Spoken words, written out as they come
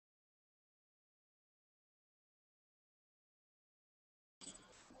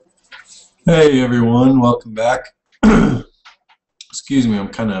Hey everyone, welcome back. Excuse me, I'm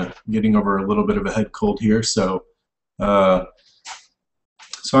kind of getting over a little bit of a head cold here, so uh,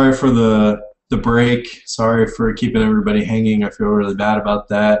 sorry for the break. Sorry for keeping everybody hanging. I feel really bad about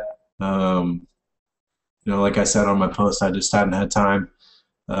that. Um, like I said on my post, I just hadn't had time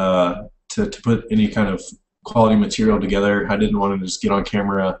to put any kind of quality material together. I didn't want to just get on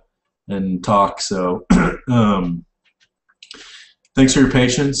camera and talk, so um, thanks for your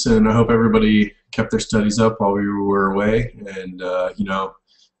patience, and I hope everybody kept their studies up while we were away. And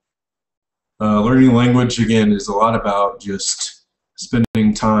learning language again is a lot about just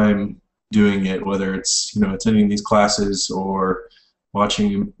spending time doing it, whether it's attending these classes or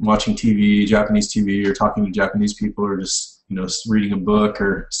watching TV, Japanese TV, or talking to Japanese people, or just reading a book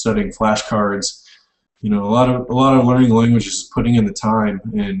or studying flashcards. A lot of learning language is putting in the time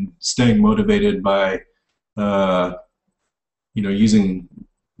and staying motivated by uh, using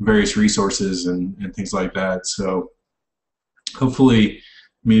various resources and things like that. So hopefully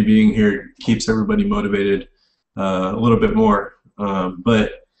me being here keeps everybody motivated a little bit more.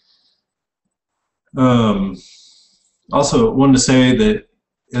 But also wanted to say that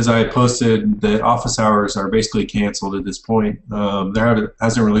as I posted, that office hours are basically canceled at this point. There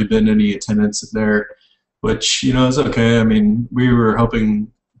hasn't really been any attendance there, which is okay. I mean, we were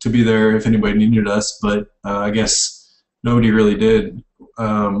hoping to be there if anybody needed us, but I guess nobody really did.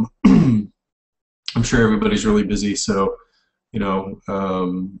 I'm sure everybody's really busy, so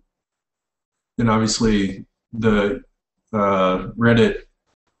and obviously the Reddit,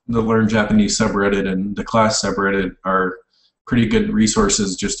 the Learn Japanese subreddit, and the class subreddit are pretty good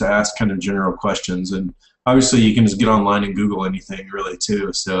resources just to ask kind of general questions. And obviously, you can just get online and Google anything really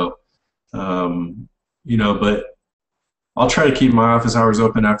too. So, but I'll try to keep my office hours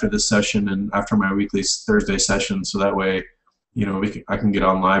open after this session and after my weekly Thursday session, so that way, I can get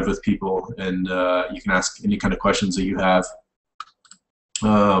on live with people and you can ask any kind of questions that you have.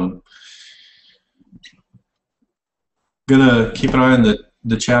 Gonna keep an eye on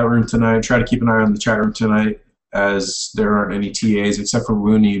the chat room tonight. Try to keep an eye on the chat room tonight, as there aren't any TAs except for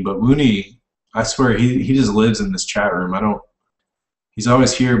Wooney. But Wooney, I swear, he just lives in this chat room. He's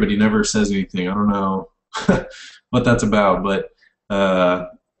always here, but he never says anything. I don't know what that's about. But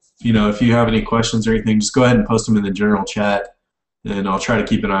if you have any questions or anything, just go ahead and post them in the general chat, and I'll try to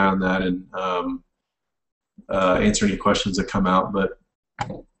keep an eye on that and answer any questions that come out. But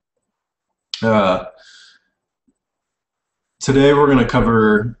today we're going to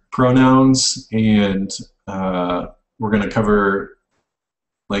cover pronouns, and we're going to cover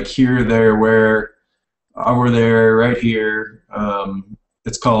like here, there, where, over there, right here.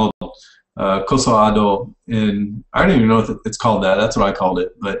 It's called KoSoADo, and I don't even know if it's called that. That's what I called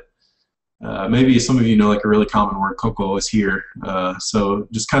it, but maybe some of you know like a really common word, koko, is here. So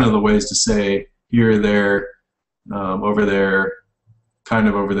just kind of the ways to say here, there, over there, kind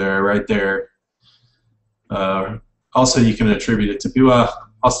of over there, right there. Also, you can attribute it to people.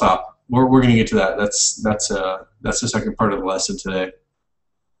 I'll stop. We're going to get to that. That's the second part of the lesson today.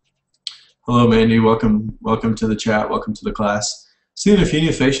 Hello, Mandy. Welcome to the chat. Welcome to the class. Seeing a few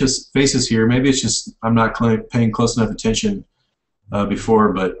new faces here. Maybe it's just I'm not paying close enough attention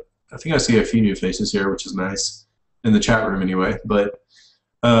before, but I think I see a few new faces here, which is nice in the chat room anyway. But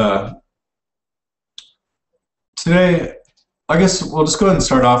today, I guess we'll just go ahead and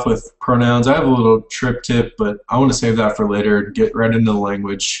start off with pronouns. I have a little trip tip, but I want to save that for later to get right into the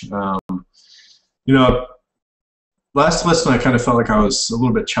language. Last lesson I kind of felt like I was a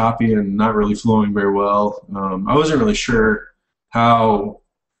little bit choppy and not really flowing very well. I wasn't really sure how,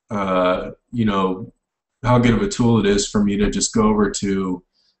 how good of a tool it is for me to just go over to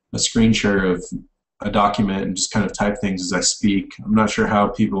a screen share of a document and just kind of type things as I speak. I'm not sure how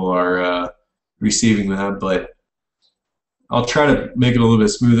people are receiving that, but I'll try to make it a little bit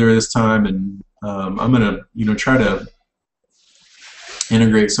smoother this time, and I'm gonna, try to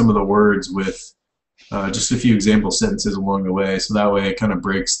integrate some of the words with just a few example sentences along the way, so that way it kind of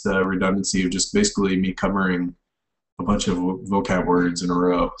breaks the redundancy of just basically me covering a bunch of vocab words in a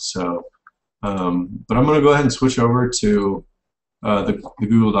row. So, but I'm gonna go ahead and switch over to the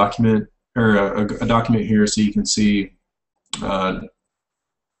Google document, or a document here, so you can see.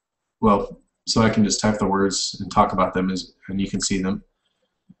 So I can just type the words and talk about them, and you can see them.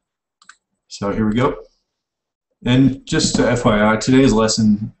 So here we go. And just to FYI, today's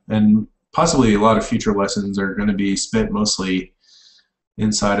lesson, and possibly a lot of future lessons, are going to be spent mostly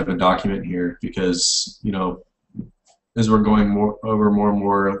inside of a document here, because as we're going over more and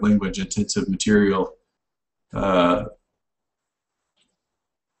more language-intensive material,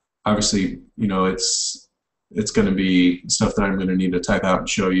 obviously it's it's going to be stuff that I'm going to need to type out and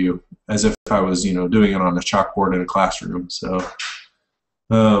show you as if I was, you know, doing it on a chalkboard in a classroom. So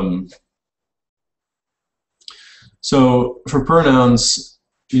for pronouns,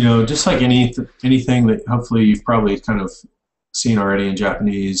 you know, just like anything that hopefully you've probably kind of seen already in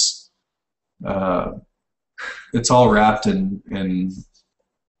Japanese, it's all wrapped in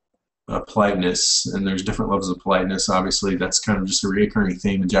politeness, and there's different levels of politeness. Obviously, that's kind of just a recurring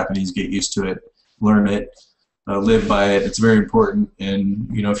theme in Japanese. Get used to it, learn it, live by it. It's very important. And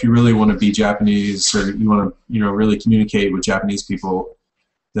you know, if you really want to be Japanese, or you want to, you know, really communicate with Japanese people,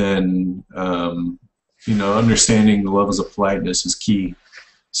 then you know, understanding the levels of politeness is key.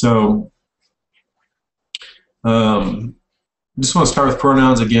 So, just want to start with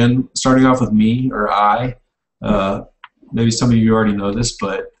pronouns again, starting off with me or I. Maybe some of you already know this,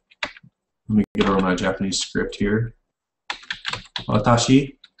 but let me get over my Japanese script here.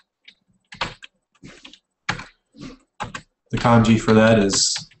 Watashi. The kanji for that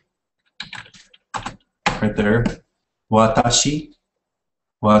is right there. Watashi.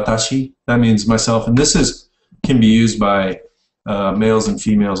 Watashi. That means myself, and this can be used by males and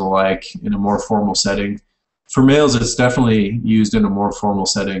females alike in a more formal setting. For males, it's definitely used in a more formal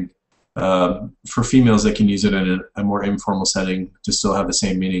setting. For females, they can use it in a more informal setting to still have the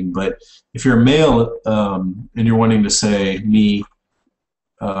same meaning. But if you're a male and you're wanting to say me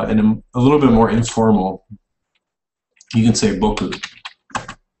in a little bit more informal, you can say boku.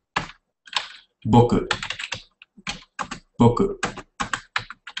 Boku. Boku.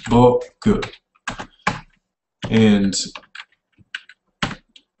 Boku. And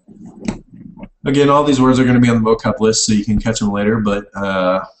again, all these words are going to be on the vocab list, so you can catch them later. But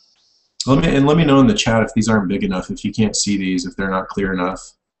let me know in the chat if these aren't big enough, if you can't see these, if they're not clear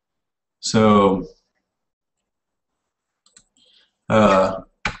enough. So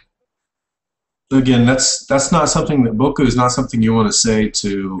again, that's not something that boku is not something you want to say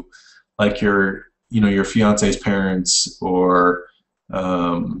to like your fiance's parents or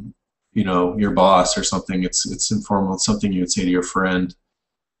you know, your boss or something. It's informal. It's something you would say to your friend.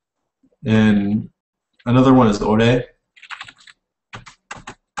 And another one is ore,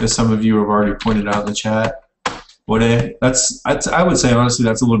 as some of you have already pointed out in the chat. Ore, I would say honestly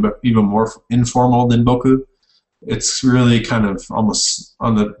that's a little bit even more informal than boku. It's really kind of almost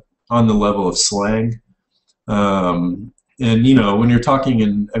on the level of slang. And you know, when you're talking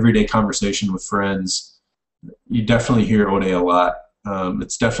in everyday conversation with friends, you definitely hear ore a lot.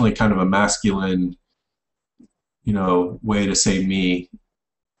 It's definitely kind of a masculine, you know, way to say me.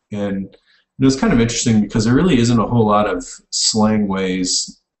 And it was kind of interesting because there really isn't a whole lot of slang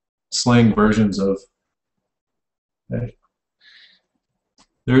versions of. Okay.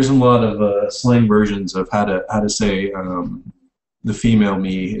 There isn't a lot of slang versions of how to say the female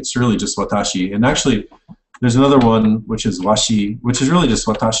me. It's really just watashi. And actually, there's another one which is washi, which is really just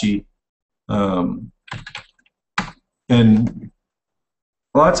watashi. And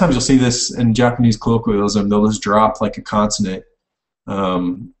a lot of times you'll see this in Japanese colloquialism. They'll just drop like a consonant.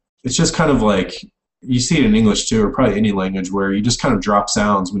 It's just kind of like, you see it in English too, or probably any language, where you just kind of drop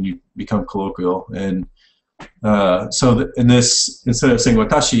sounds when you become colloquial. And so in this, instead of saying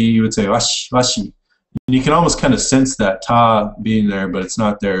watashi, you would say washi, washi. And you can almost kind of sense that ta being there, but it's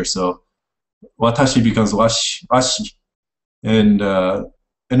not there. So watashi becomes washi, washi. And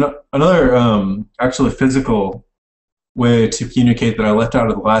another actually physical way to communicate that I left out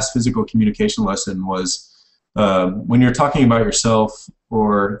of the last physical communication lesson was when you're talking about yourself,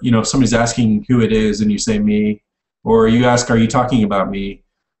 or you know, if somebody's asking who it is and you say me, or you ask, are you talking about me?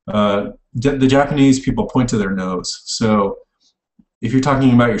 The Japanese people point to their nose. So if you're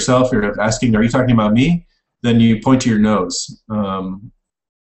talking about yourself, you're asking, are you talking about me? Then you point to your nose.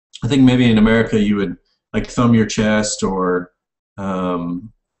 I think maybe in America you would like thumb your chest or kind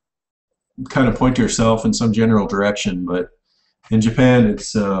of point to yourself in some general direction, but in Japan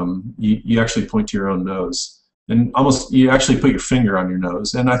it's you actually point to your own nose. And almost, you actually put your finger on your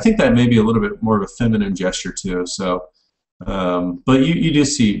nose, and I think that may be a little bit more of a feminine gesture too. So, but you do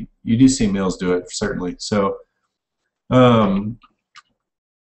see males do it certainly. So,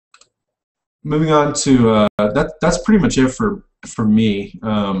 moving on to that's pretty much it for me.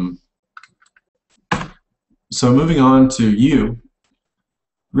 So moving on to you.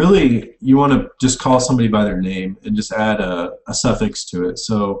 Really, you want to just call somebody by their name and just add a suffix to it.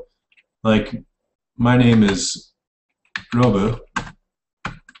 So, like, my name is Robu,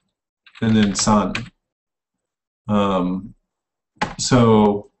 and then san.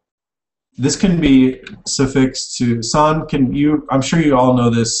 So this can be suffixed to san. I'm sure you all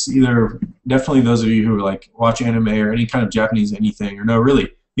know this. Either definitely those of you who like watch anime or any kind of Japanese anything, or no,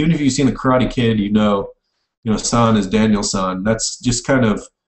 really, even if you've seen the Karate Kid, you know san is Daniel-san. That's just kind of,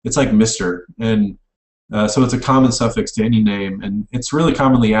 it's like Mr. And so it's a common suffix to any name, and it's really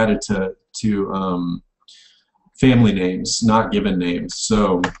commonly added to family names, not given names.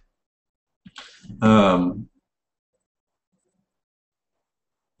 So I'm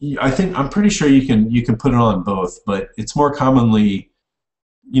pretty sure you can put it on both, but it's more commonly,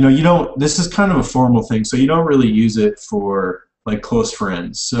 you don't. This is kind of a formal thing, so you don't really use it for like close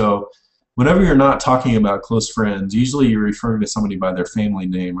friends. So whenever you're not talking about close friends, usually you're referring to somebody by their family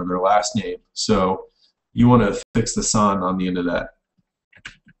name or their last name. So you want to fix the san on the end of that.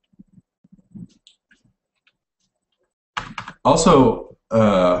 Also,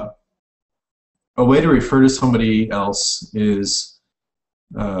 a way to refer to somebody else is,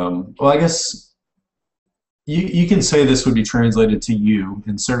 well, I guess you can say this would be translated to you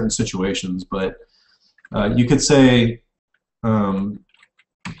in certain situations, but you could say a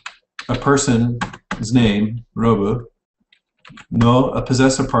person's name, robu, no, a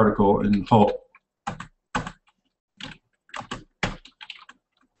possessive particle in ho.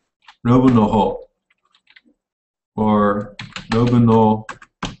 Robu no ho. Or robu no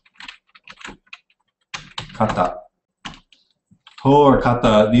kata. Ho or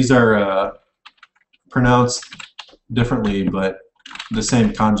kata, these are pronounced differently, but the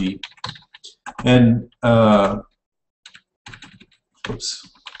same kanji. And oops.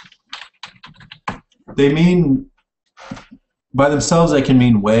 They mean, by themselves, they can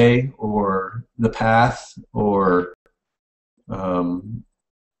mean way or the path, or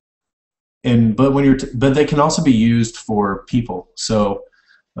but they can also be used for people. So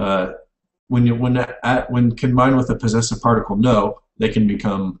when combined with a possessive particle no, they can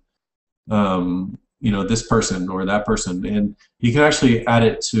become this person or that person, and you can actually add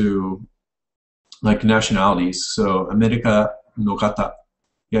it to like nationalities. So America no kata,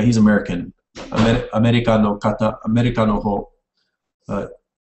 yeah, he's American. America no kata, America no ho,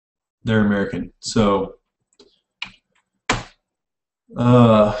 they're American. So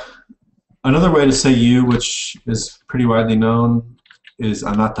another way to say you, which is pretty widely known, is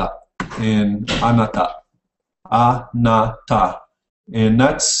anata and anata. Anata. And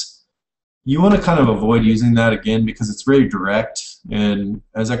that's, you want to kind of avoid using that again because it's very direct, and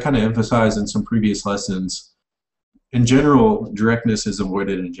as I kind of emphasized in some previous lessons, in general, directness is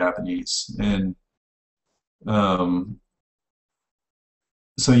avoided in Japanese, and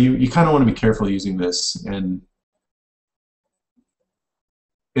so you kind of want to be careful using this. And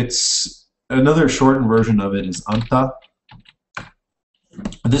it's another shortened version of it is anta.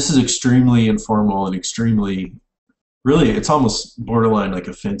 This is extremely informal and extremely, really, it's almost borderline like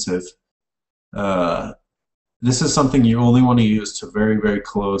offensive. This is something you only want to use to very, very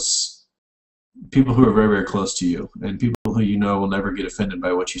close people who are very, very close to you, and people who you know will never get offended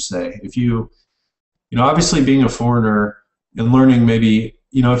by what you say. If obviously being a foreigner and learning, maybe,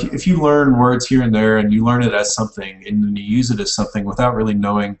 if you learn words here and there and you learn it as something and then you use it as something without really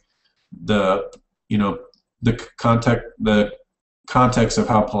knowing the context of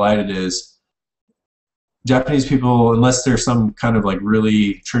how polite it is, Japanese people, unless they're some kind of like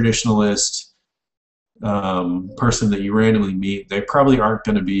really traditionalist person that you randomly meet, they probably aren't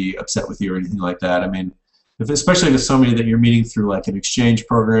going to be upset with you or anything like that. I mean, especially if it's somebody that you're meeting through like an exchange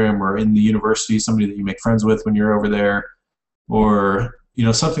program or in the university, somebody that you make friends with when you're over there, or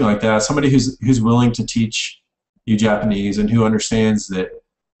something like that, somebody who's willing to teach you Japanese and who understands that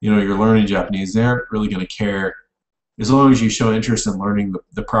you're learning Japanese, they aren't really going to care as long as you show interest in learning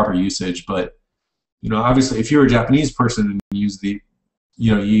the proper usage. But obviously, if you're a Japanese person and you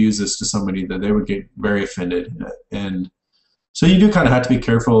use this to somebody, that they would get very offended, and so you do kind of have to be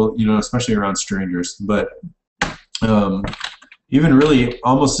careful, especially around strangers. But even really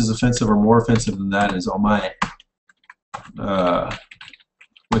almost as offensive or more offensive than that is omae,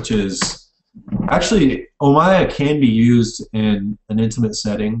 which is actually, omae can be used in an intimate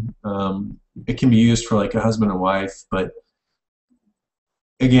setting. It can be used for like a husband and wife, but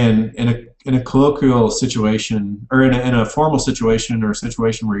again, in a colloquial situation, or in a formal situation, or a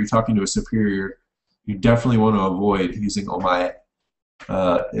situation where you're talking to a superior, you definitely want to avoid using omae.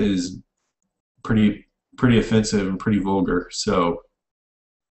 Is pretty offensive and pretty vulgar. So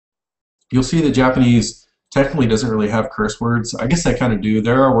you'll see that Japanese technically doesn't really have curse words. I guess they kind of do.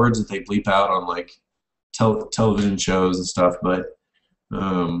 There are words that they bleep out on like television shows and stuff, but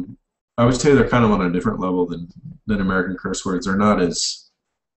I would say they're kind of on a different level than American curse words. They're not as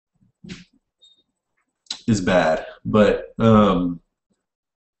bad. But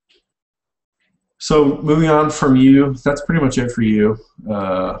so moving on from you, that's pretty much it for you.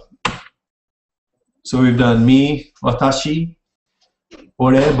 So we've done me, watashi,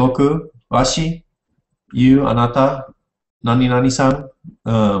 ore, boku, washi, you, anata, nani nani san,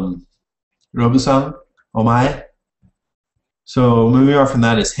 robu-san, omae. So moving on from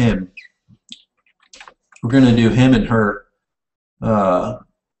that is him. We're going to do him and her.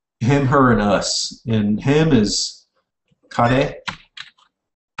 Him, her, and us. And him is kare.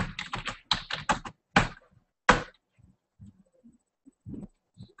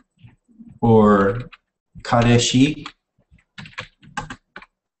 Or kareshi.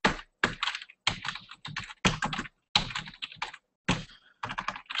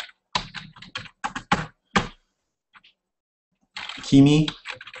 Kimi.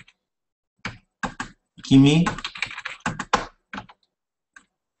 Kimi.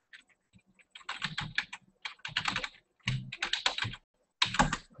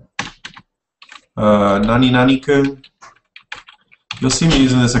 Nani nani kun. You'll see me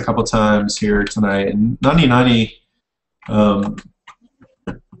using this a couple times here tonight. And nani nani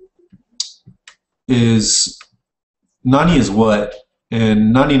is what,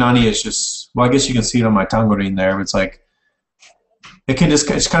 and nani nani is just, well, I guess you can see it on my tangorin there. But it's like it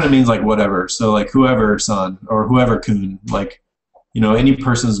kind of means like whatever. So like whoever san or whoever kun, like any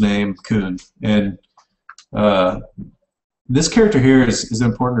person's name kun. And this character here is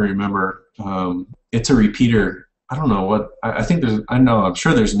important to remember. It's a repeater. I don't know what, I think there's, I'm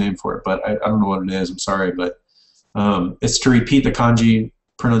sure there's a name for it, but I don't know what it is. I'm sorry, but it's to repeat the kanji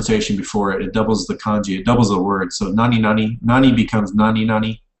pronunciation before it. It doubles the kanji. It doubles the word. So nani nani. Nani becomes nani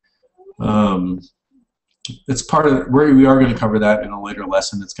nani. It's part of, we are going to cover that in a later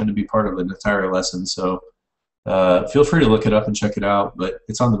lesson. It's going to be part of an entire lesson. So feel free to look it up and check it out. But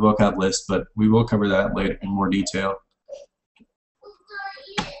it's on the vocab list, but we will cover that later in more detail.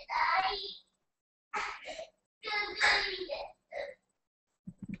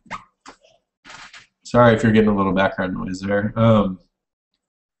 Sorry if you're getting a little background noise there.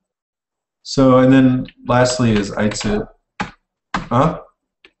 So, and then lastly is aitsu. Huh?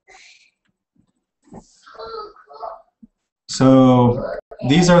 So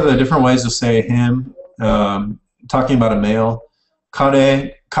these are the different ways to say him, talking about a male.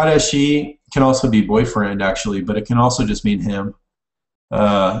 Kareshi can also be boyfriend, actually, but it can also just mean him.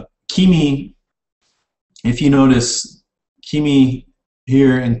 Kimi, if you notice, kimi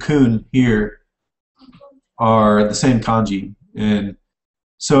here and kun here are the same kanji. And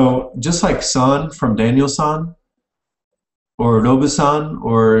so just like san from Daniel-san, or Robu-san,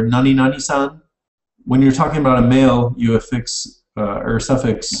 or nani nani-san, when you're talking about a male, you affix or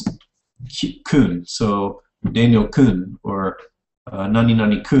suffix kun. So Daniel kun or nani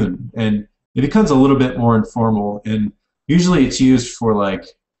nani kun. And it becomes a little bit more informal. And usually it's used for like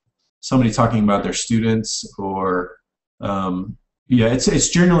somebody talking about their students, or yeah, it's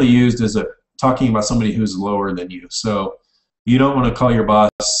generally used as a talking about somebody who's lower than you. So you don't want to call your boss,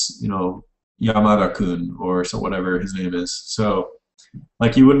 Yamada-kun or so whatever his name is. So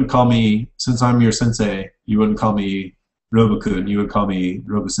like you wouldn't call me, since I'm your sensei, you wouldn't call me Robu-kun, you would call me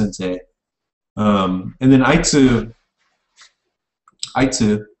Robu-sensei. And then aitsu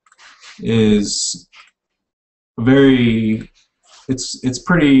is very, it's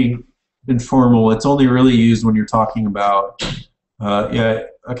pretty informal. It's only really used when you're talking about, yeah,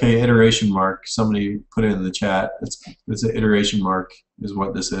 okay, iteration mark. Somebody put it in the chat. It's an iteration mark is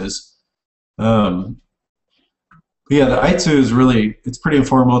what this is. But yeah, the aitsu is really, it's pretty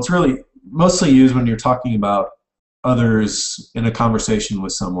informal. It's really mostly used when you're talking about others in a conversation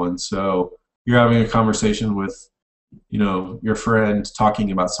with someone. So you're having a conversation with, your friend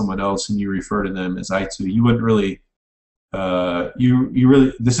talking about someone else, and you refer to them as aitsu. You wouldn't really,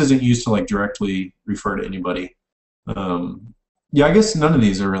 this isn't used to like directly refer to anybody. Yeah, I guess none of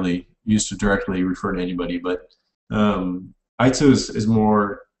these are really used to directly refer to anybody, but aitsu is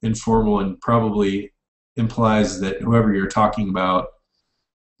more informal and probably implies that whoever you're talking about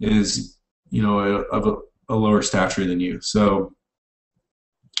is, of a lower stature than you. So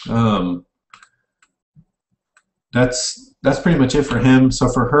that's pretty much it for him. So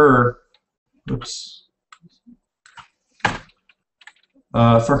for her, oops.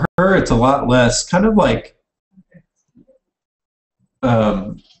 For her, it's a lot less, kind of like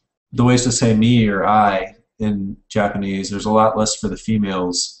the ways to say me or I in Japanese. There's a lot less for the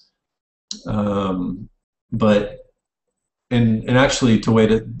females, but and actually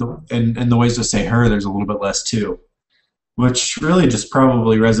the ways to say her, there's a little bit less too, which really just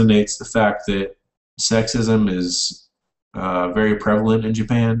probably resonates the fact that sexism is very prevalent in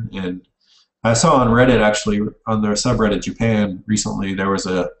Japan. And I saw on Reddit, actually, on their subreddit Japan recently, there was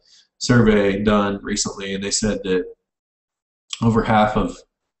a survey done recently, and they said that over half of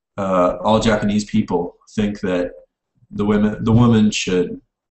all Japanese people think that the woman should,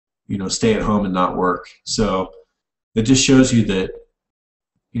 stay at home and not work. So it just shows you that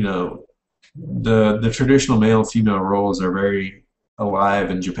the traditional male and female roles are very alive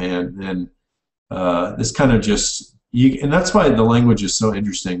in Japan, and this kind of just and that's why the language is so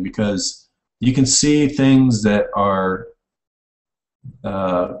interesting, because you can see things that are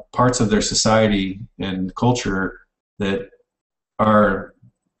parts of their society and culture that are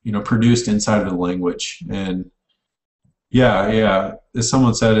produced inside of the language. And yeah, as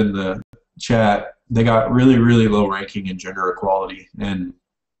someone said in the chat, they got really, really low ranking in gender equality and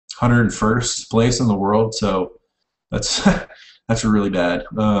 101st place in the world. So that's that's really bad.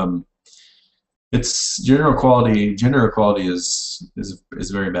 It's gender equality. Gender equality is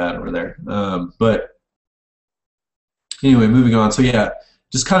very bad over there. But anyway, moving on. So yeah,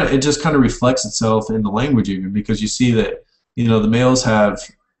 it just kind of reflects itself in the language, even because you see that the males have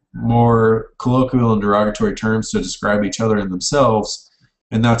more colloquial and derogatory terms to describe each other and themselves,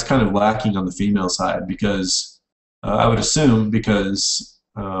 and that's kind of lacking on the female side, because I would assume because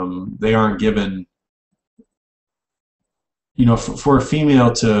they aren't given, for a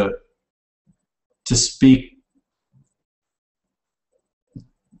female to speak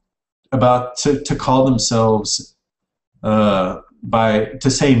about, to call themselves to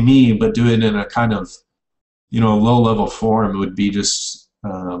say me, but do it in a kind of low-level form, would be just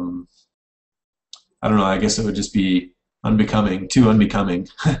I don't know, I guess it would just be unbecoming, too unbecoming.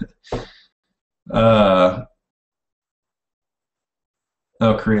 Oh,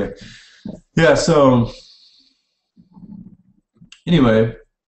 Korea. Yeah, so anyway,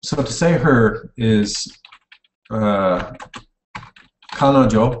 so to say her is kanojo,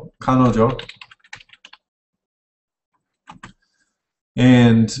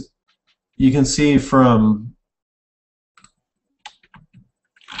 and you can see from,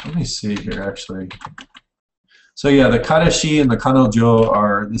 let me see here actually. So yeah, the kareshi and the kanojo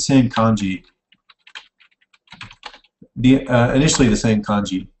are the same kanji. Initially the same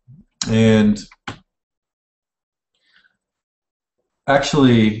kanji, and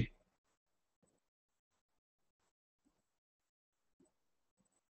actually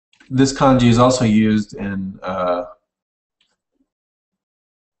this kanji is also used in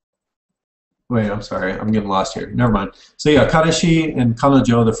wait, I'm sorry, I'm getting lost here. Never mind. So yeah, kareshi and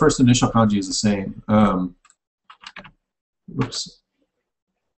kanojo, the first initial kanji is the same. Whoops.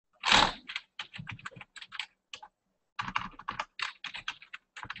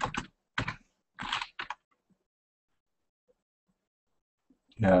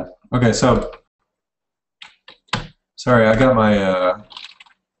 Yeah. Okay, so sorry, I got my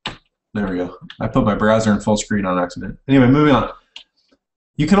there we go. I put my browser in full screen on accident. Anyway, moving on.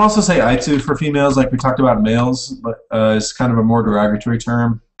 You can also say aitu for females, like we talked about males, but it's kind of a more derogatory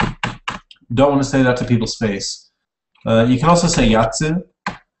term. Don't want to say that to people's face. You can also say yatsu.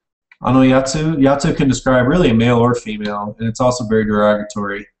 Ano yatsu. Yatsu can describe really a male or female, and it's also very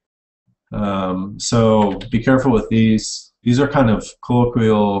derogatory. So be careful with these. These are kind of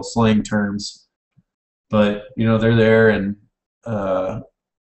colloquial slang terms, but they're there, and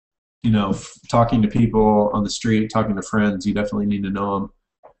talking to people on the street, talking to friends, you definitely need to know them.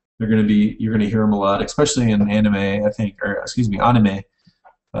 You're going to hear them a lot, especially in anime, I think, or excuse me, anime,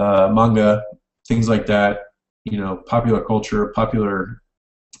 manga, things like that. Popular culture, popular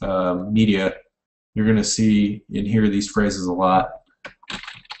media. You're going to see and hear these phrases a lot.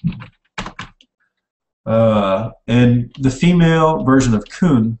 And the female version of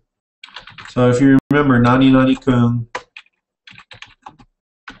kun. So if you remember, nani nani kun.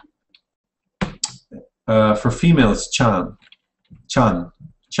 For female, it's chan. Chan.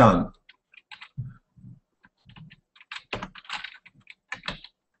 Chan.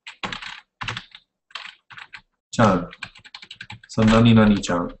 Chan. So nani nani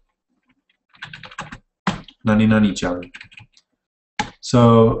chan. Nani nani chan.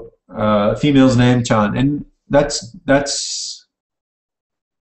 So female's name, chan. And that's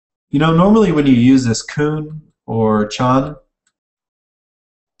normally when you use this kun or chan,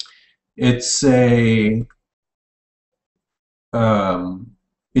 it's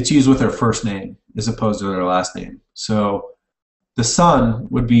used with their first name as opposed to their last name. So the san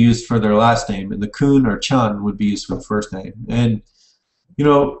would be used for their last name, and the kun or chan would be used for the first name. And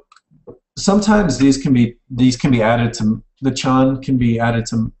sometimes these can be added to, the chan can be added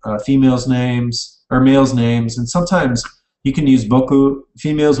to females' names or males' names, and sometimes you can use boku.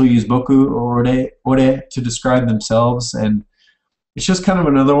 Females will use boku or ore to describe themselves, and it's just kind of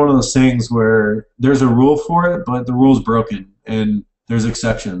another one of those things where there's a rule for it, but the rule's broken, and there's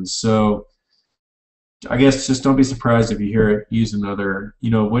exceptions. So I guess just don't be surprised if you hear it used in other,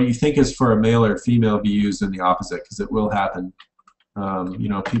 what you think is for a male or female be used in the opposite, because it will happen. You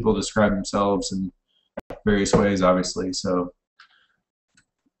know, people describe themselves in various ways, obviously. So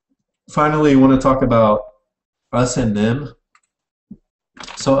finally, I want to talk about us and them.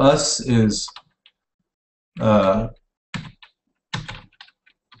 So us is watashi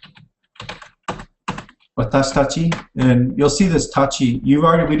tachi, and you'll see this tachi.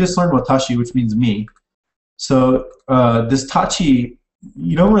 We just learned watashi, which means me. So this tachi,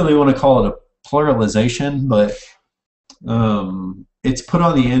 you don't really want to call it a pluralization, but it's put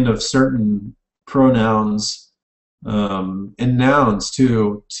on the end of certain pronouns and nouns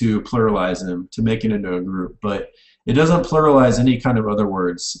too, to pluralize them, to make it into a group. But it doesn't pluralize any kind of other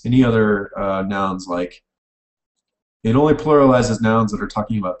words, any other nouns. Like, it only pluralizes nouns that are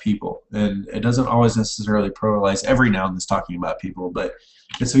talking about people, and it doesn't always necessarily pluralize every noun that's talking about people. But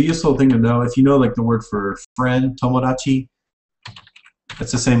it's a useful thing to know. If you know, like, the word for friend, tomodachi,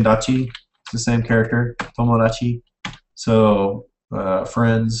 it's the same dachi, it's the same character, tomodachi. So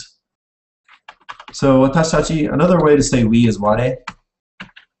friends. So watashi tachi, another way to say we is ware.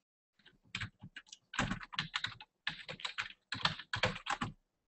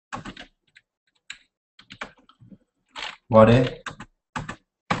 Ware.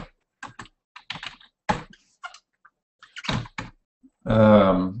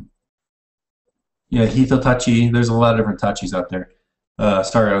 Yeah, hitotachi. There's a lot of different tachis out there.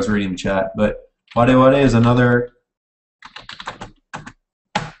 Sorry, I was reading the chat. But ware is another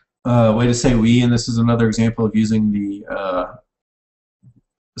way to say we, and this is another example of using the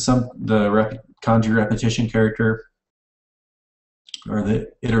kanji repetition character, or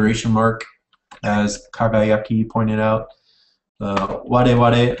the iteration mark, as Kagayaki pointed out.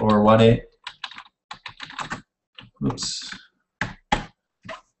 Ware or ware. Oops.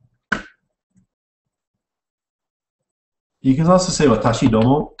 You can also say watashi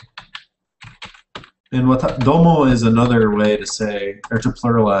domo. And domo is another way to say, or to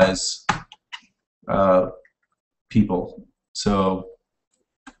pluralize people. So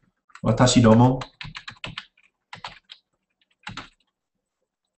watashi domo.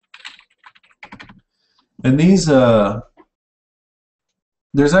 And these,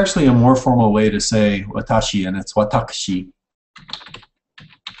 there's actually a more formal way to say watashi, and it's watakushi.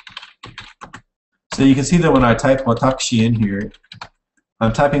 So you can see that when I type watakushi in here,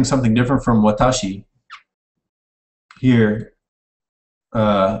 I'm typing something different from watashi here,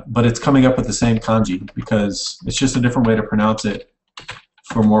 but it's coming up with the same kanji, because it's just a different way to pronounce it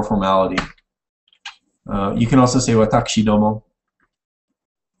for more formality. You can also say watakushi domo,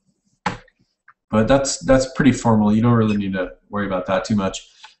 but that's pretty formal. You don't really need to worry about that too much.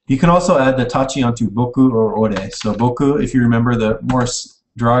 You can also add the tachi onto boku or ore. So boku, if you remember, the more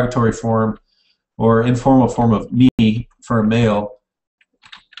derogatory form or informal form of me for a male,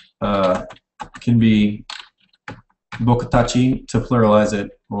 can be bokutachi to pluralize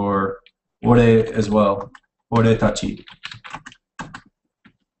it, or ore as well, oretachi.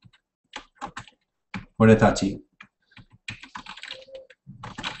 Oretachi.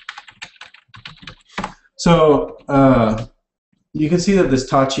 So you can see that this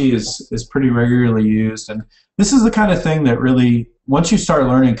tachi is pretty regularly used, and this is the kind of thing that really, once you start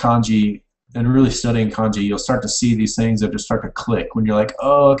learning kanji and really studying kanji, you'll start to see these things that just start to click when you're like,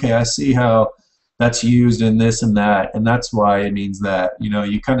 oh, okay, I see how that's used in this and that, and that's why it means that. You know,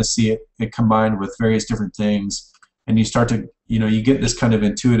 you kind of see it combined with various different things, and you start to, you know, you get this kind of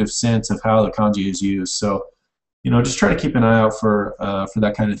intuitive sense of how the kanji is used. So, you know, just try to keep an eye out for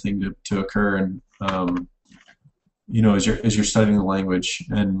that kind of thing to occur, and you know, as you're studying the language.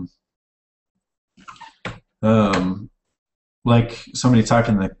 And like somebody typed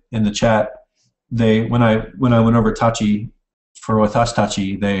in the chat, when I went over tachi for watashi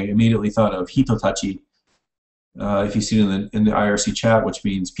tachi, they immediately thought of hitotachi. If you see it in the IRC chat, which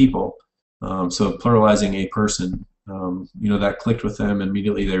means people, so pluralizing a person, you know, that clicked with them.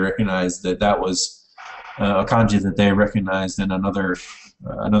 Immediately they recognized that was a kanji that they recognized in another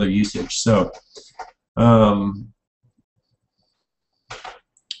usage. So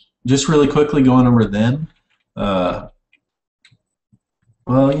just really quickly going over them. Well,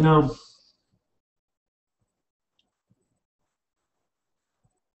 you know,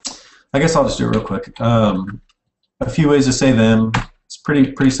 I guess I'll just do it real quick. A few ways to say them. It's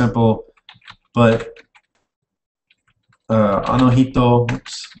pretty simple, but anohito.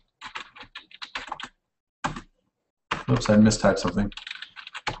 Oops, I mistyped something.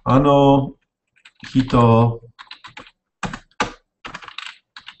 Anohito.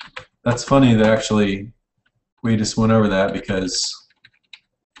 That's funny that actually we just went over that, because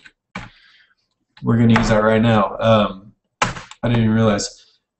we're going to use that right now. I didn't even realize.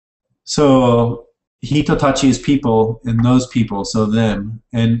 So Hitotachi is people, and those people, so them.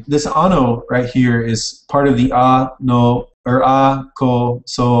 And this ano right here is part of the a no or a ko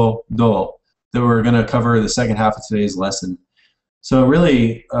so do that we're going to cover the second half of today's lesson. So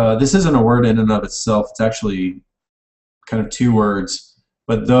really, this isn't a word in and of itself. It's actually kind of two words.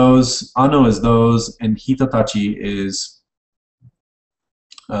 But those, ano is those, and hitotachi is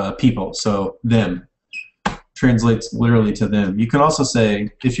people, so them. Translates literally to them. You can also say,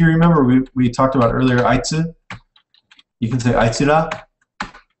 if you remember, we talked about earlier, aitsu. You can say aitsura,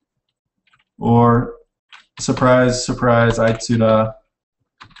 or surprise, surprise, aitsura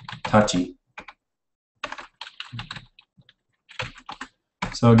tachi.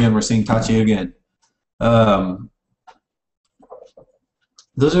 So again, we're seeing tachi again.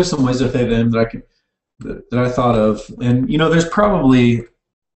 Those are some ways to say them that I thought of, and you know, there's probably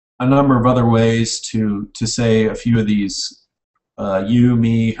a number of other ways to say a few of these you,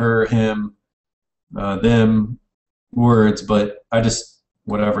 me, her, him, them words, but I just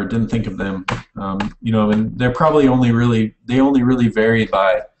didn't think of them. You know, and they're probably only really vary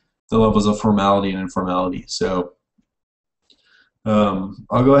by the levels of formality and informality. So I'll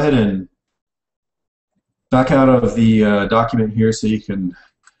go ahead and back out of the document here so you can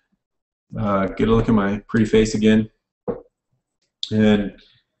get a look at my pretty face again. And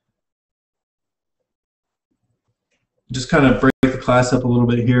just kind of break the class up a little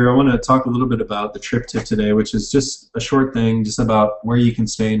bit here. I want to talk a little bit about the trip tip today, which is just a short thing, just about where you can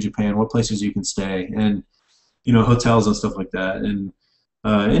stay in Japan, what places you can stay, and you know, hotels and stuff like that. And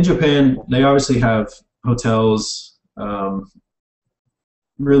in Japan, they obviously have hotels.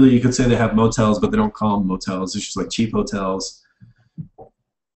 Really, you could say they have motels, but they don't call them motels. It's just like cheap hotels.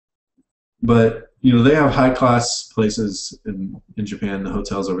 But you know, they have high-class places in Japan, the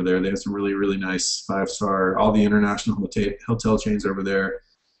hotels over there. They have some really, really nice 5-star, all the international hotel chains over there.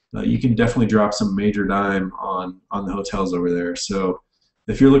 You can definitely drop some major dime on the hotels over there. So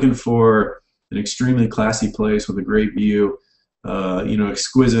if you're looking for an extremely classy place with a great view, you know,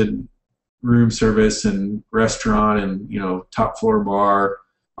 exquisite room service and restaurant and, you know, top floor bar,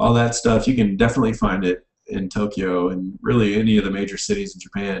 all that stuff, you can definitely find it in Tokyo and really any of the major cities in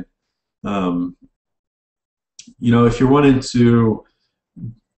Japan. You know, if you're wanting to,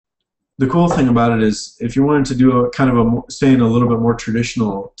 the cool thing about it is if you wanted to do a kind of stay in a little bit more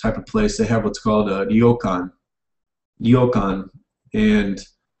traditional type of place, they have what's called a ryokan. And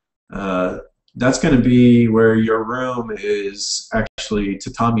that's going to be where your room is actually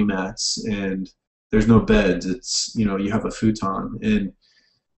tatami mats and there's no beds. It's, you know, you have a futon. And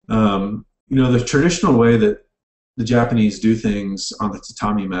you know, the traditional way that the Japanese do things on the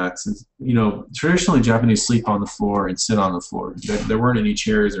tatami mats, and you know, traditionally Japanese sleep on the floor and sit on the floor. There weren't any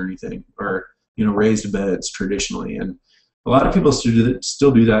chairs or anything, or you know, raised beds traditionally. And a lot of people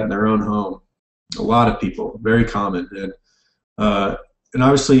still do that in their own home. A lot of people, very common. And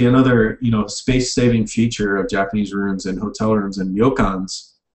obviously another, you know, space-saving feature of Japanese rooms and hotel rooms and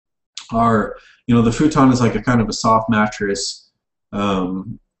ryokans are, you know, the futon is like a kind of a soft mattress,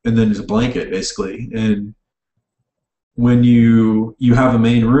 and then there's a blanket basically. And when you have a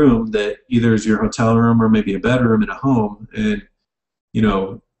main room that either is your hotel room or maybe a bedroom in a home, and you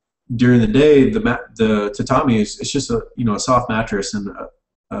know, during the day the tatami is, it's just a, you know, a soft mattress and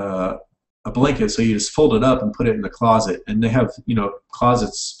a blanket, so you just fold it up and put it in the closet. And they have, you know,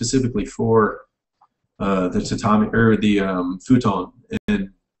 closets specifically for the tatami or the futon, and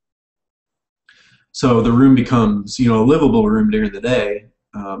so the room becomes, you know, a livable room during the day,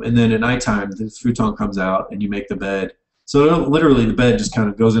 and then at nighttime the futon comes out and you make the bed. So literally the bed just kind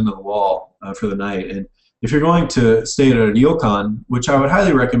of goes into the wall for the night. And if you're going to stay at a ryokan, which I would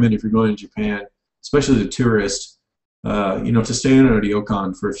highly recommend if you're going to Japan, especially as a tourist, you know, to stay in a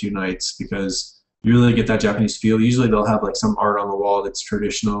ryokan for a few nights, because you really get that Japanese feel. Usually they'll have like some art on the wall that's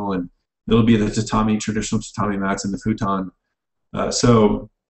traditional, and it'll be the traditional tatami mats and the futon. So,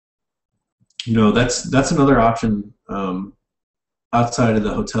 you know, that's another option outside of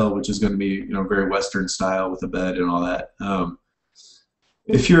the hotel, which is going to be, you know, very Western style with a bed and all that.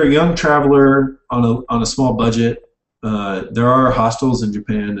 If you're a young traveler on a small budget, there are hostels in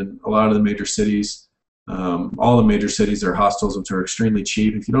Japan and a lot of the major cities. All the major cities, there are hostels which are extremely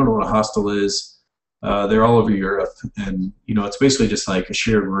cheap. If you don't know what a hostel is, they're all over Europe, and you know, it's basically just like a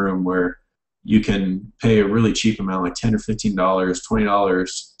shared room where you can pay a really cheap amount, like $10 or $15, $20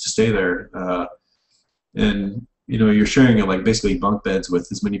 to stay there, and you know, you're sharing like basically bunk beds with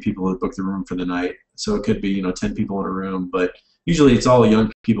as many people who book the room for the night. So it could be, you know, 10 people in a room, but usually it's all young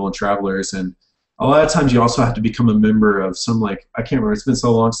people and travelers. And a lot of times you also have to become a member of some, like, I can't remember, it's been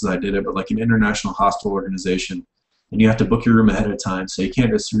so long since I did it, but like an international hostel organization. and you have to book your room ahead of time. So you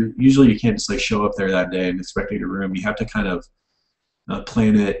can't just usually you can't just like show up there that day and expect to get a room. You have to kind of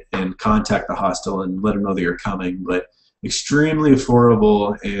plan it and contact the hostel and let them know that you're coming. But extremely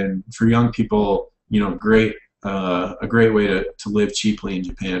affordable, and for young people, great a great way to live cheaply in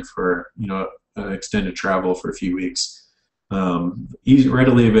Japan for extended travel for a few weeks.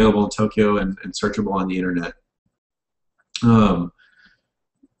 Readily available in Tokyo and searchable on the internet.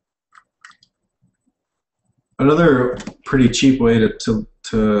 Another pretty cheap way to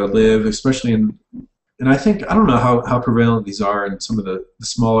live, especially and I don't know how prevalent these are in some of the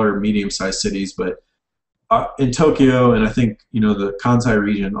smaller, medium-sized cities, but in Tokyo, and I think the Kansai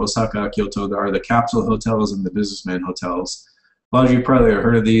region, Osaka, Kyoto, are the capsule hotels and the businessman hotels. A lot of you probably have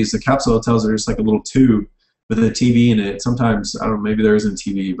heard of these. The capsule hotels are just like a little tube with a TV in it. Sometimes, I don't know, maybe there isn't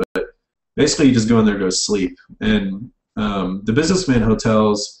TV, but basically you just go in there and go to sleep. And the businessman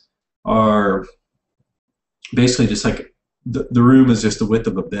hotels are basically just like the room is just the width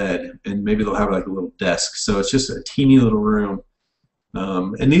of a bed, and maybe they'll have like a little desk. So it's just a teeny little room.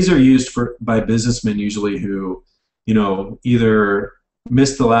 And these are used by businessmen usually who, either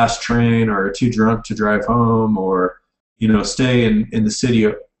missed the last train or are too drunk to drive home, or, stay in the city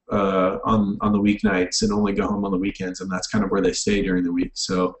on the weeknights and only go home on the weekends, and that's kind of where they stay during the week.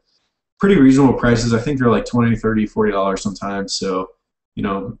 So pretty reasonable prices. I think they're like $20, $30, $40 sometimes. So,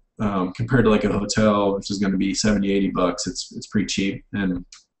 compared to like a hotel, which is going to be $70, $80, it's pretty cheap. And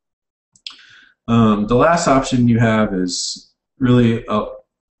the last option you have is really,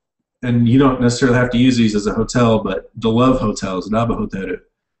 and you don't necessarily have to use these as a hotel, but the Love Hotels, Naba Hotel.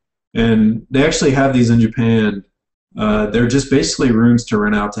 And they actually have these in Japan. They're just basically rooms to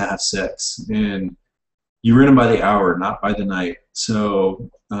rent out to have sex. And you rent them by the hour, not by the night. So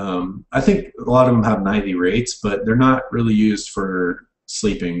I think a lot of them have nightly rates, but they're not really used for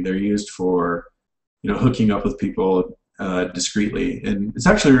sleeping. They're used for, hooking up with people discreetly. And it's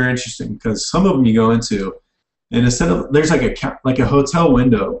actually very interesting because some of them you go into, and instead of, there's like a hotel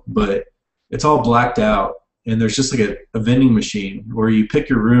window, but it's all blacked out, and there's just like a vending machine where you pick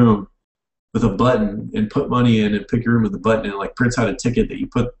your room with a button and put money in, and pick your room with a button, and it like prints out a ticket that you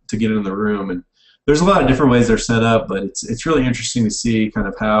put to get in the room. And there's a lot of different ways they're set up, but it's really interesting to see kind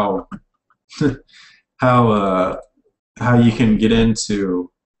of how how you can get into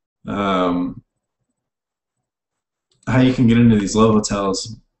these Love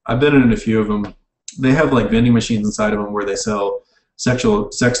Hotels. I've been in a few of them. They have like vending machines inside of them where they sell sex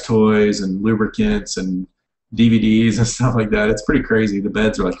toys and lubricants and DVDs and stuff like that. It's pretty crazy. The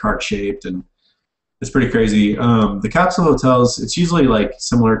beds are like heart-shaped, and it's pretty crazy. The capsule hotels, it's usually like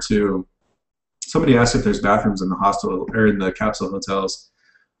similar to, somebody asked if there's bathrooms in the hostel or in the capsule hotels.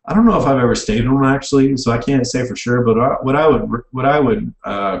 I don't know if I've ever stayed in one actually, so I can't say for sure. But what I would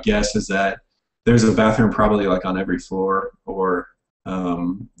guess is that there's a bathroom probably like on every floor, or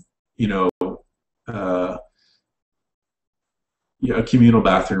a communal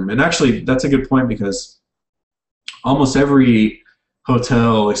bathroom. And actually, that's a good point, because almost every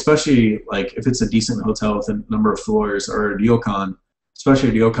hotel, especially like if it's a decent hotel with a number of floors, or a ryokan,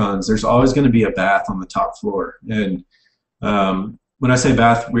 especially ryokans, there's always going to be a bath on the top floor. And when I say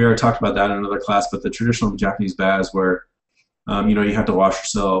bath, we already talked about that in another class, but the traditional Japanese baths where you have to wash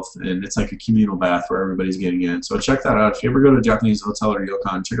yourself, and it's like a communal bath where everybody's getting in. So check that out. If you ever go to a Japanese hotel or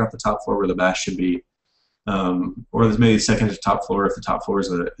ryokan, check out the top floor where the bath should be, or there's maybe the second to top floor if the top floor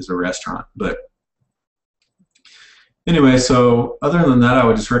is a restaurant. But anyway, so other than that, I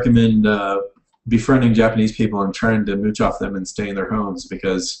would just recommend befriending Japanese people and trying to mooch off them and stay in their homes,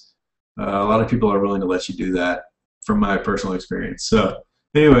 because a lot of people are willing to let you do that, from my personal experience. So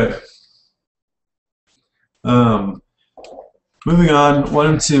anyway, moving on,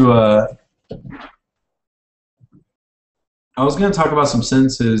 I was going to talk about some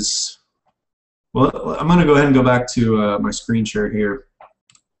sentences. Well, I'm going to go ahead and go back to my screen share here.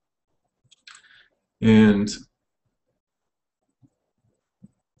 And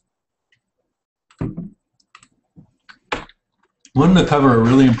wanted to cover a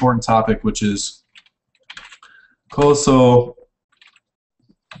really important topic, which is KoSoADo.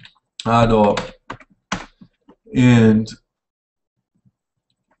 And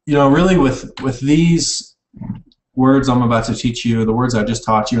really with these words I'm about to teach you, the words I just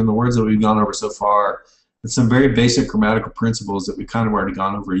taught you, and the words that we've gone over so far, and some very basic grammatical principles that we've kind of already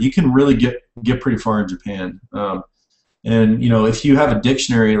gone over, you can really get pretty far in Japan. And if you have a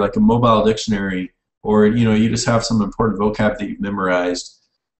dictionary, like a mobile dictionary, or you just have some important vocab that you've memorized,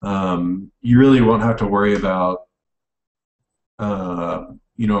 you really won't have to worry about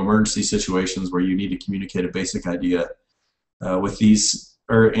emergency situations where you need to communicate a basic idea with these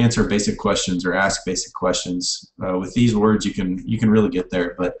or answer basic questions or ask basic questions. With these words, you can really get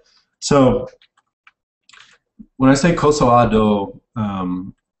there. But so when I say KoSoADo,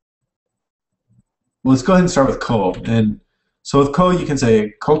 well, let's go ahead and start with ko. And so with ko, you can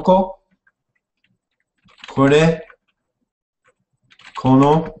say koko, kore,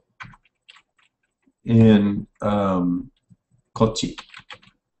 kono, and kochi.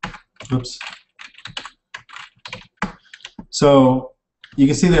 Oops. So you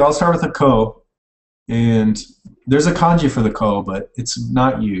can see they all start with a ko, and there's a kanji for the ko, but it's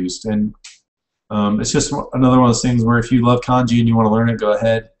not used. And it's just another one of those things where if you love kanji and you want to learn it, go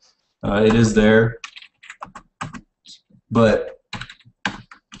ahead. It is there. But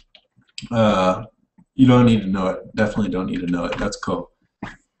you don't need to know it. Definitely don't need to know it. That's ko.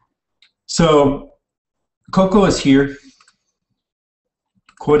 So koko is here.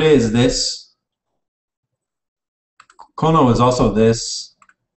 Kore is this. Kono is also this.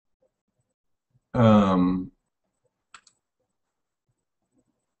 And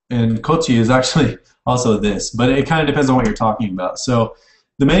kochi is actually also this, but it kind of depends on what you're talking about. So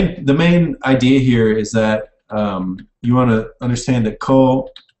the main idea here is that you want to understand that ko,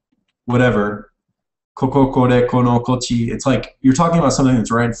 whatever, koko, kore, kono, kochi, it's like you're talking about something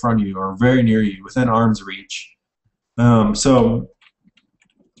that's right in front of you or very near you, within arm's reach. So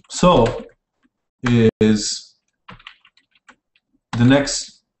is the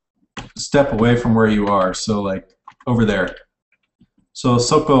next step away from where you are. So like over there. So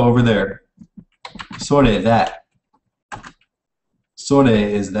soko over there. Sore, that. Sore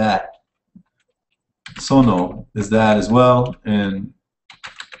is that. Sono is that as well, and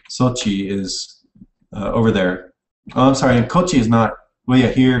sochi is over there. Oh, I'm sorry, and kochi is not, well, yeah,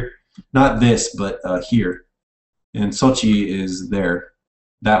 here, not this, but here. And sochi is there,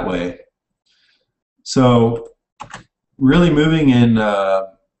 that way. So really moving in a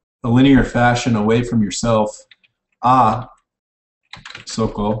linear fashion away from yourself.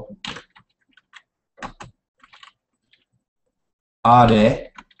 Soko.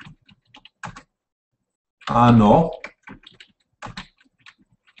 Are. Ano.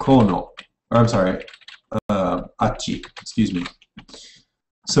 Kono. Or I'm sorry. Achi. Excuse me.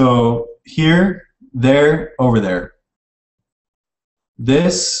 So here, there, over there.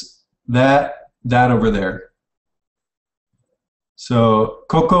 This, that over there. So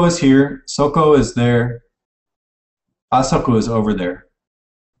koko is here. Soko is there. Asoko is over there.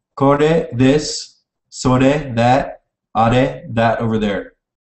 Kore, this. Sore, that. Are, that over there.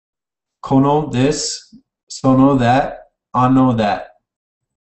 Kono, this. Sono, that. Ano, that.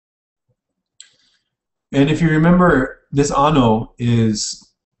 And if you remember, this ano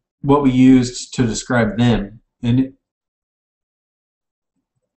is what we used to describe them. And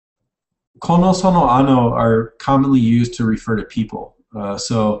kono, sono, ano are commonly used to refer to people.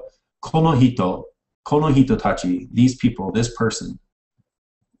 So kono hito tachi, these people, this person.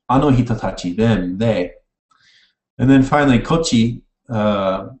 Ano hito tachi, them, they. And then finally, kochi,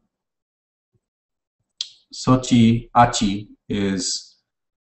 sochi, achi is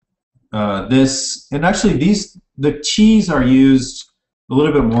this. And actually, the chis are used a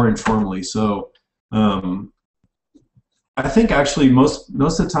little bit more informally. So I think actually most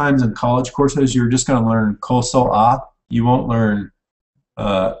of the times in college courses, you're just going to learn KoSoA. You won't learn,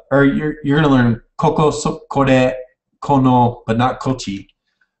 or you're going to learn koko, kore, kono, but not kochi.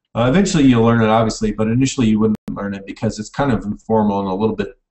 Eventually you'll learn it, obviously, but initially you wouldn't learn it because it's kind of informal and a little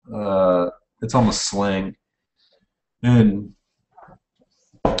bit, it's almost slang. And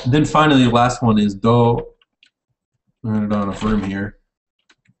then finally, the last one is do. I don't have enough room here.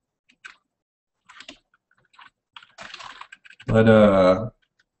 But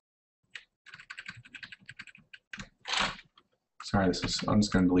sorry, I'm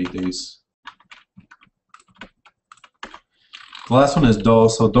just going to delete these. The last one is do,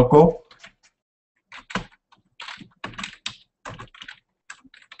 so doko,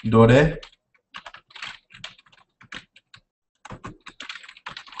 dore,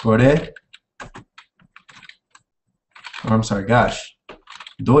 kore, or I'm sorry, gosh,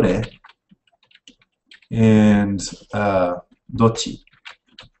 dore, and dochi.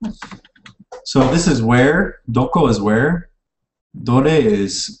 So this is where, doko is where, dore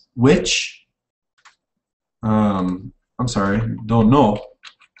is which, I'm sorry, don't know.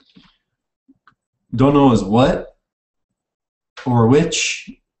 Don't know is what or which,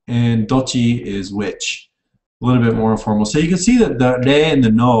 and dochi is which. A little bit more informal. So you can see that the re and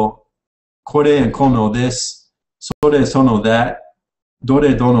the no, kore and kono, this, sore, sono, that,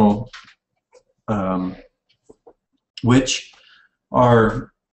 dore, dono, which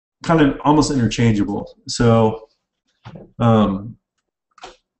are kind of almost interchangeable. So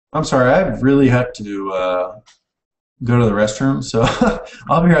I'm sorry, I really have to go to the restroom, so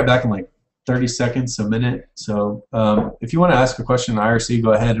I'll be right back in like 30 seconds, a minute. So if you want to ask a question in IRC,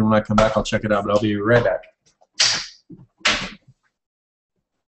 go ahead, and when I come back, I'll check it out, but I'll be right back.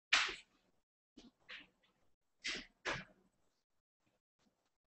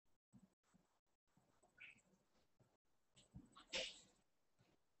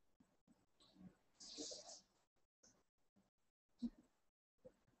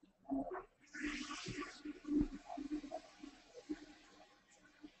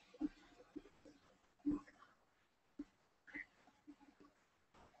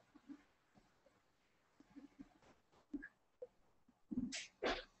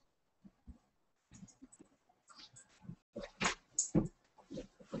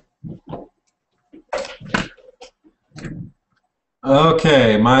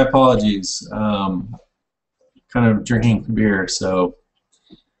 Okay, my apologies. Kind of drinking beer, so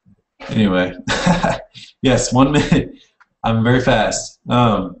anyway. Yes, 1 minute. I'm very fast.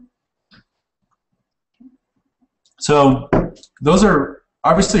 So those are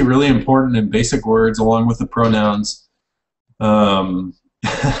obviously really important and basic words along with the pronouns.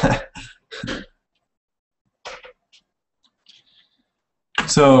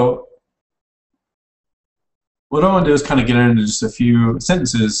 So what I want to do is kind of get into just a few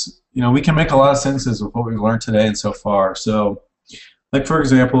sentences. You know, we can make a lot of sentences with what we've learned today and so far. So, like for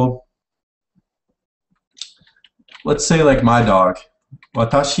example, let's say like my dog.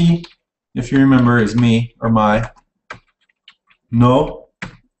 Watashi, if you remember, is me or my. No,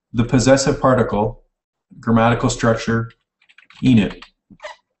 the possessive particle, grammatical structure, inu,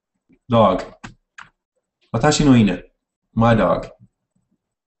 dog. Watashi no inu, my dog.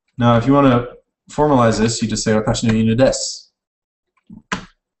 Now, if you want to formalize this, you just say watashi no inu desu.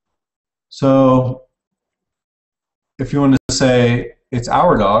 So, if you want to say it's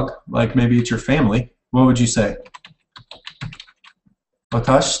our dog, like maybe it's your family, what would you say?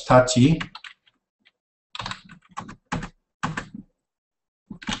 Watashi tachi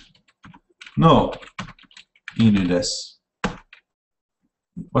no inu desu.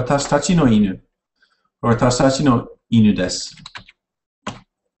 Watashi tachi no inu. Or watashi tachi no inu desu.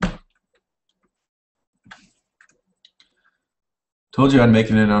 Told you I'd make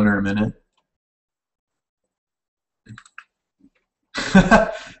it in under a minute.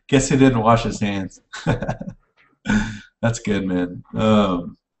 Guess he didn't wash his hands. That's good, man.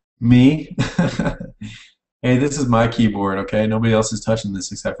 Me? Hey, this is my keyboard, okay? Nobody else is touching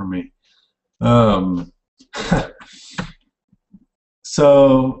this except for me.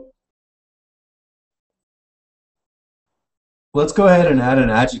 So let's go ahead and add an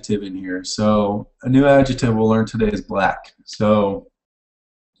adjective in here. So a new adjective we'll learn today is black. So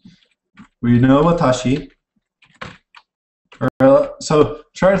we know watashi. So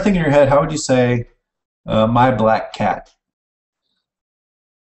try to think in your head, how would you say my black cat?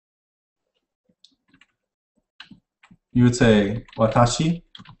 You would say watashi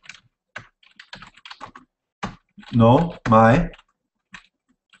no my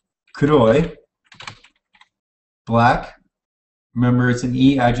kuroi, black. Remember, it's an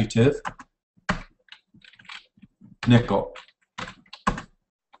E adjective. Neko.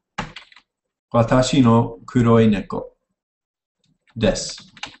 Watashi no kuroi neko. Desu.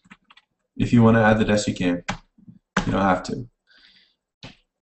 If you want to add the desu, you can. You don't have to.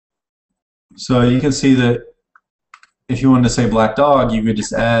 So you can see that if you wanted to say black dog, you could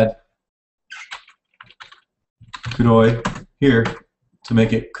just add kuroi here to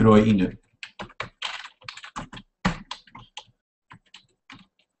make it kuroi inu.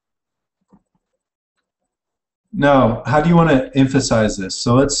 Now, how do you want to emphasize this?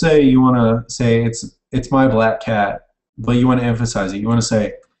 So let's say you want to say it's my black cat, but you want to emphasize it. You want to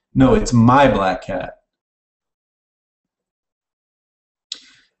say, no, it's my black cat.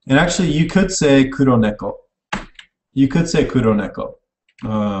 And actually, you could say kuroneko. You could say kuroneko.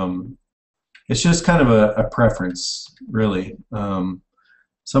 It's just kind of a preference, really.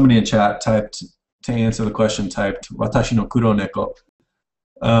 Somebody in chat typed, to answer the question, typed, watashi no kuroneko.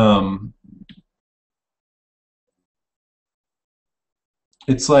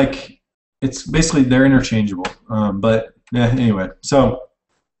 It's like, it's basically, they're interchangeable. But yeah, anyway, so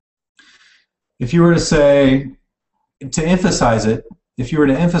if you were to say, to emphasize it, if you were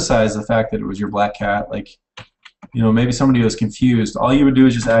to emphasize the fact that it was your black cat, like, you know, maybe somebody was confused, all you would do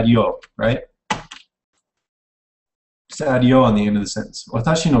is just add yo, right? Just add yo on the end of the sentence.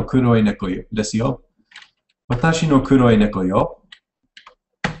 Watashi no kuroi neko desu yo. Watashi no kuroi neko yo.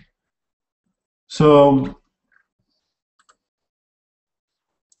 So,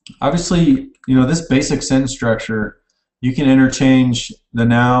 obviously, you know, this basic sentence structure you can interchange the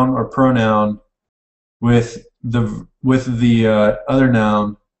noun or pronoun with the other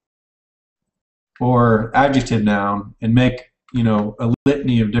noun or adjective noun and make, you know, a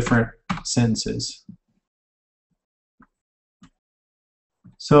litany of different sentences.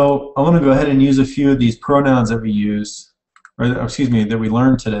 So I want to go ahead and use a few of these pronouns that we use, or excuse me, that we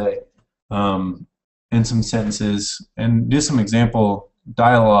learned today in some sentences, and do some example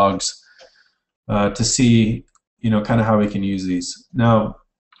dialogues to see, you know, kind of how we can use these. Now,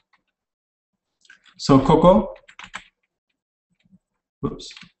 so koko,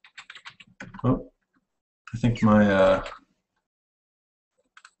 whoops, oh, I think my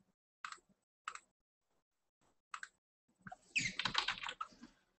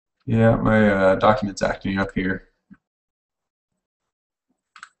yeah, my document's acting up here.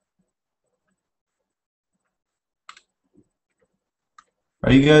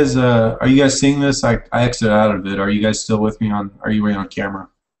 Are you guys seeing this? I exited out of it. Are you guys still with me on? Are you on camera?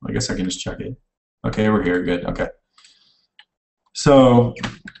 I guess I can just check it. Okay, we're here. Good. Okay. So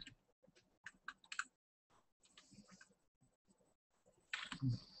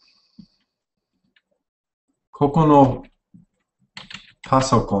koko no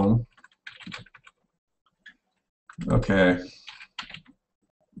pasokon. Okay.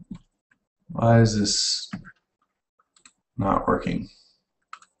 Why is this not working?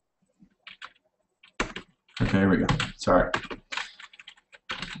 Okay, here we go. Sorry.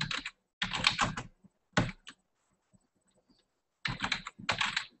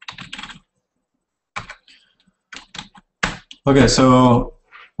 Okay, so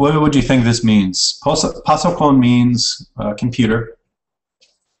what would you think this means? Pasokon means computer.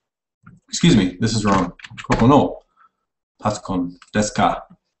 Excuse me, this is wrong. Koko no pasokon desu ka?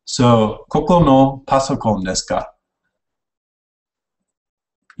 So, koko no pasokon desu ka?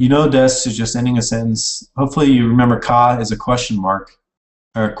 You know, des is just ending a sentence. Hopefully you remember ka is a question mark,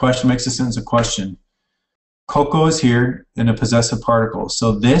 or a question makes a sentence a question. Koko is here in a possessive particle.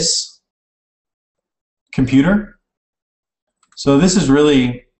 So this computer. So this is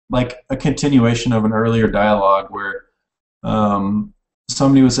really like a continuation of an earlier dialogue where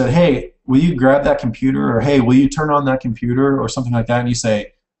somebody would say, hey, will you grab that computer? Or hey, will you turn on that computer? Or something like that. And you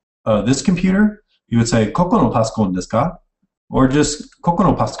say, this computer? You would say, koko no pasokon desu ka? Or just koko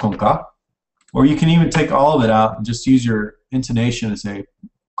no pasokon ka? Or you can even take all of it out and just use your intonation and say,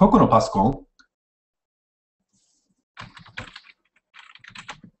 koko no pasokon?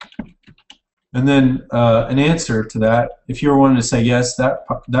 And then an answer to that, if you were wanting to say yes,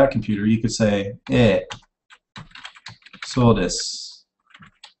 that computer, you could say, so desu.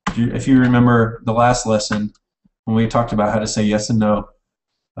 If you remember the last lesson when we talked about how to say yes and no,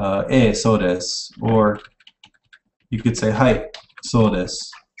 so desu. Or you could say, hai, so desu.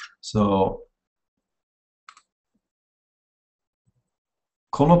 So,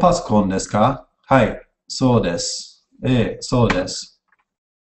 kono pasokon desu ka? Hai, so desu. So desu.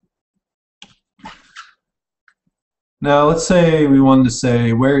 Now, let's say we wanted to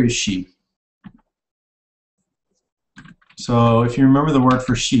say, where is she? So, if you remember the word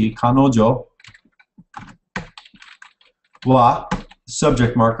for she, kanojo, wa,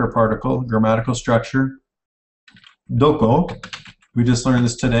 subject marker particle, grammatical structure, doko, we just learned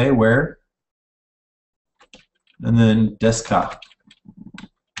this today, where, and then desu ka.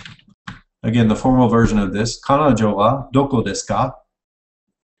 Again, the formal version of this, kanojo wa doko desu ka?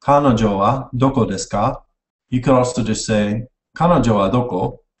 Kanojo wa doko desu ka? You could also just say, kanojo wa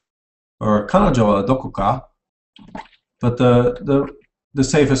doko? Or kanojo wa doko ka? But the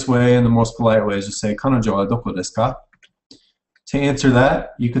safest way and the most polite way is to say, kanojo wa doko desu ka? To answer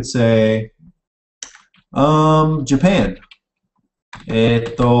that, you could say, Japan.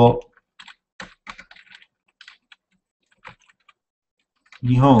 Nihon.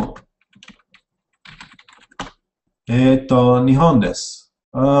 Nihon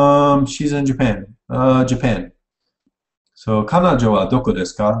desu. She's in Japan. Japan. So, kanojo wa doko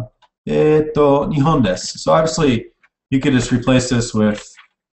desu ka? Nihon desu. So obviously, you could just replace this with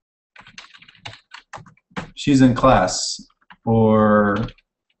she's in class, or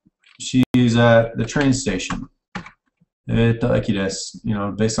she's at the train station. Eki desu, you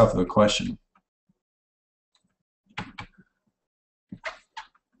know, based off of the question.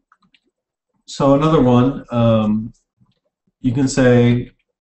 So another one, you can say,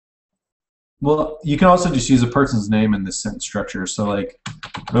 well, you can also just use a person's name in this sentence structure. So like,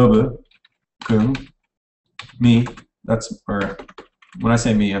 Robu, kun, me. That's, or when I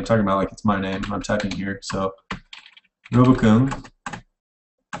say me, I'm talking about like it's my name. I'm typing here. So, Robu-kun.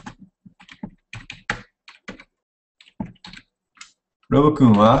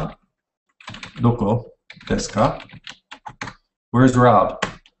 Robu-kun wa doko desu ka? Where's Rob?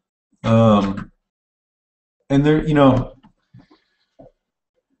 And there,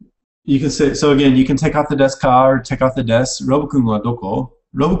 you can say, so again, you can take off the desu ka or take off the desu. Robu-kun wa doko?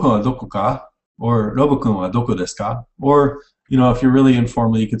 Robu-kun wa doko ka? Or Robu-kun wa doko desu ka? Or, if you're really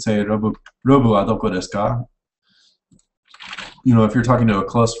informal, you could say Robu wa doko desu ka? If you're talking to a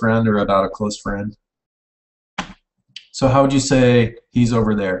close friend or about a close friend. So how would you say he's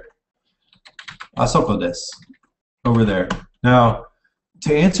over there? Asoko desu. Over there. Now,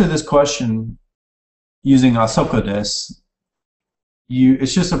 to answer this question using asoko desu,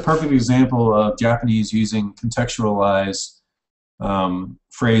 it's just a perfect example of Japanese using contextualized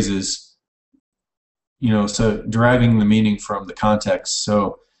phrases, so deriving the meaning from the context.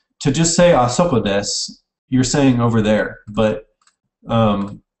 So to just say asoko desu, you're saying over there, but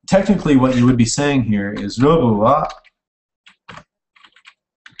technically what you would be saying here is robu wa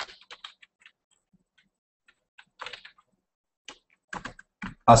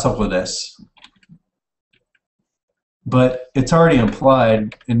asoko desu. But it's already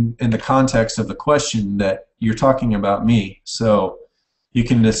implied in the context of the question that you're talking about me. So you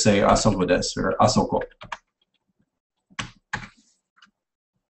can just say asoko desu or asoko.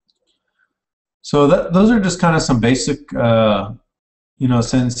 So those are just kind of some basic,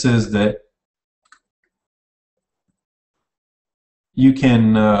 sentences that you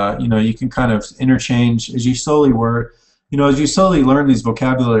can, you can kind of interchange as you slowly as you slowly learn these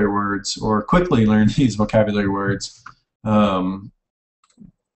vocabulary words or quickly learn these vocabulary words.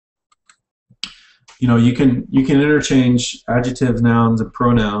 You can interchange adjectives, nouns, and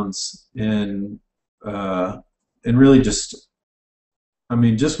pronouns, and really just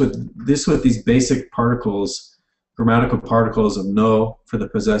with these basic particles, grammatical particles of no for the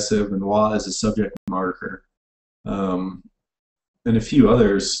possessive and wa as a subject marker, and a few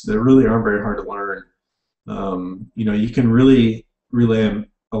others that really aren't very hard to learn. You can really relay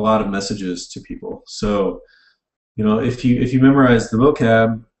a lot of messages to people. So, if you memorize the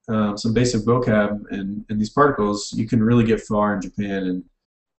vocab, some basic vocab and these particles, you can really get far in Japan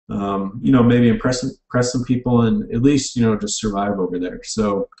and maybe impress some people and at least just survive over there.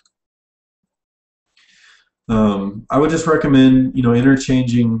 So I would just recommend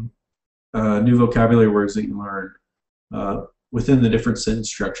interchanging new vocabulary words that you learn within the different sentence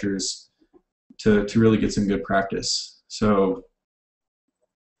structures to really get some good practice. So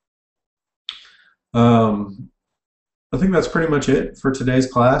I think that's pretty much it for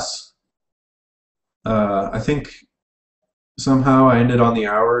today's class. I think somehow I ended on the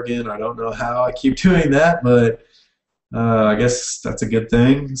hour again. I don't know how I keep doing that, but I guess that's a good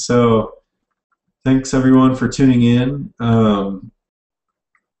thing. So thanks everyone for tuning in.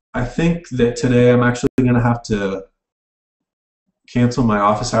 I think that today I'm actually going to have to cancel my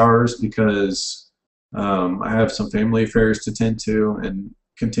office hours because I have some family affairs to tend to and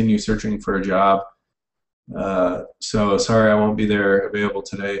continue searching for a job. So sorry I won't be there available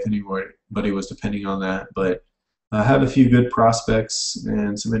today if anybody was depending on that, but I have a few good prospects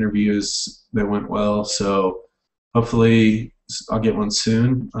and some interviews that went well, so hopefully I'll get one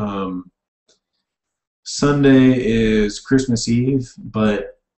soon. Sunday is Christmas Eve,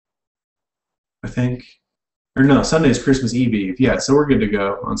 but Sunday is Christmas Eve. Yeah, so we're good to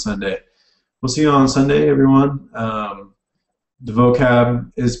go on Sunday. We'll see you on Sunday, everyone. The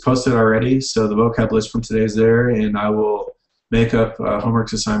vocab is posted already, so the vocab list from today is there, and I will make up a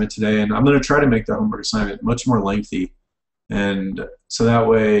homework assignment today, and I'm going to try to make the homework assignment much more lengthy, and so that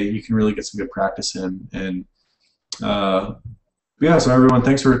way you can really get some good practice in. And yeah, so everyone,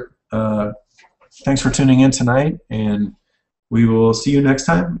 thanks for tuning in tonight, and we will see you next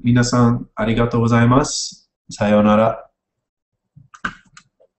time. Minasan arigatou gozaimasu. Sayonara.